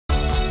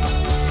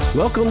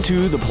Welcome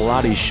to the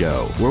Pilates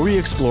Show, where we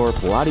explore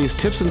Pilates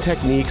tips and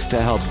techniques to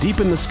help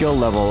deepen the skill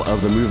level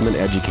of the movement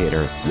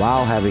educator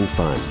while having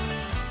fun.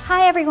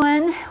 Hi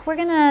everyone, we're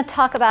going to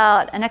talk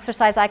about an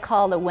exercise I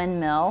call the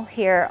Windmill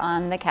here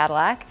on the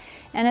Cadillac,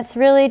 and it's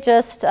really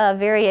just a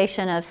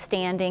variation of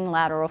standing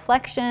lateral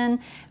flexion,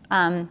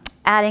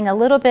 adding a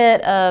little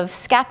bit of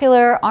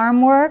scapular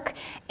arm work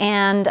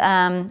and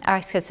I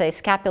should say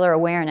scapular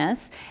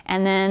awareness,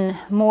 and then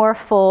more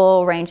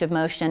full range of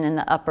motion in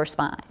the upper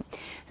spine.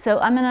 So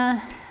I'm going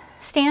to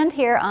stand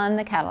here on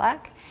the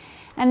Cadillac,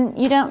 and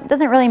it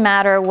doesn't really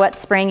matter what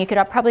spring. You could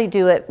probably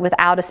do it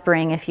without a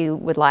spring if you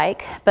would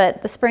like,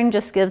 but the spring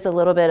just gives a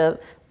little bit of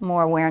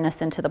more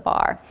awareness into the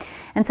bar.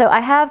 And so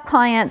I have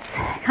clients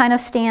kind of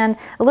stand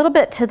a little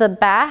bit to the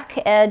back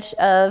edge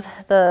of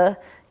the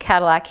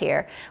Cadillac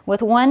here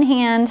with one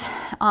hand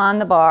on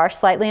the bar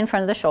slightly in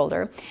front of the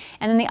shoulder,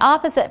 and then the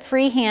opposite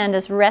free hand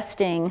is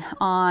resting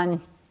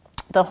on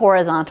the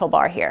horizontal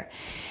bar here.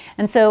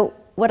 And so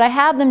what I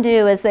have them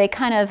do is they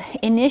kind of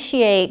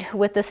initiate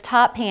with this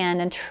top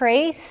hand and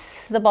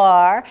trace the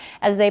bar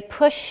as they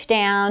push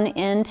down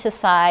into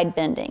side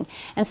bending.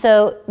 And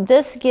so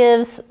this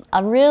gives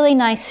a really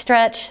nice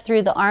stretch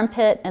through the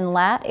armpit and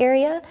lat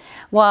area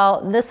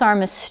while this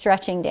arm is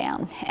stretching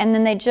down. And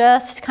then they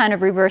just kind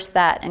of reverse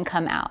that and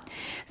come out.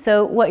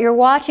 So what you're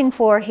watching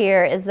for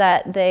here is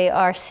that they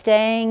are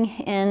staying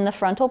in the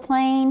frontal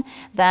plane,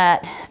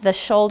 that the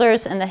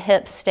shoulders and the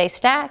hips stay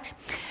stacked.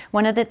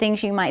 One of the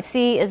things you might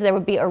see is there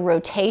would be a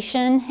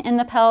rotation in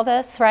the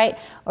pelvis, right?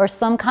 Or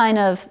some kind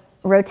of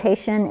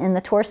rotation in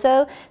the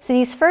torso. So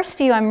these first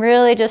few, I'm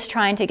really just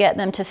trying to get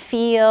them to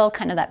feel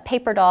kind of that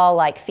paper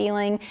doll-like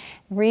feeling,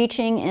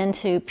 reaching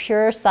into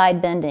pure side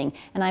bending.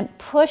 And I'm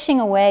pushing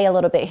away a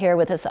little bit here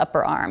with this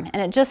upper arm.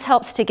 And it just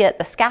helps to get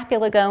the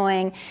scapula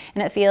going,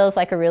 and it feels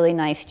like a really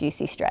nice,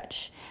 juicy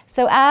stretch.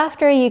 So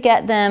after you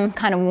get them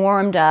kind of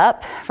warmed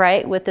up,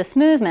 right, with this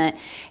movement,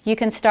 you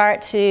can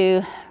start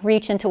to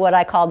reach into what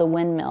I call the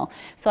windmill.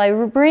 So I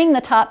bring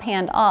the top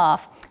hand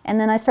off, and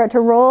then I start to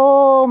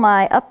roll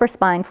my upper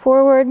spine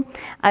forward.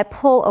 I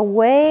pull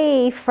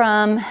away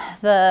from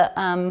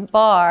the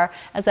bar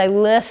as I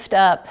lift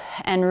up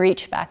and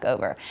reach back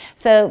over.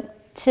 So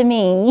to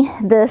me,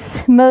 this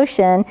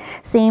motion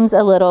seems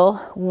a little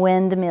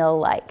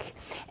windmill-like.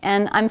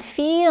 And I'm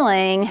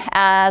feeling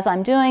as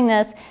I'm doing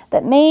this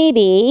that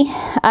maybe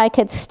I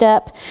could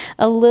step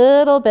a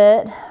little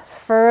bit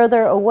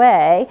further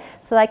away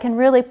so that I can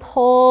really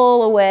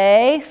pull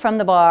away from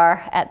the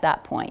bar at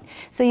that point.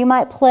 So you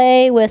might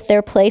play with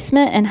their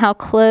placement and how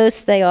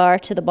close they are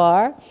to the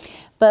bar.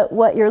 But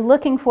what you're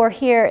looking for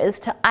here is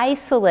to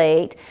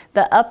isolate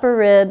the upper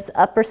ribs,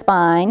 upper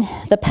spine.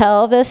 The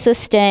pelvis is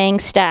staying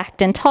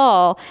stacked and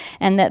tall,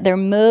 and that they're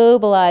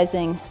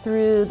mobilizing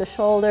through the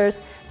shoulders,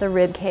 the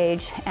rib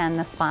cage, and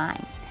the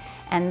spine.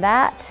 And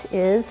that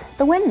is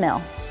the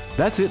windmill.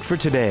 That's it for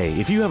today.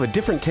 If you have a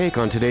different take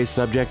on today's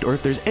subject, or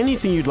if there's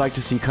anything you'd like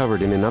to see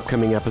covered in an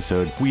upcoming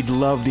episode, we'd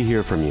love to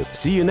hear from you.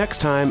 See you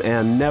next time,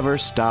 and never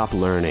stop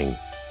learning.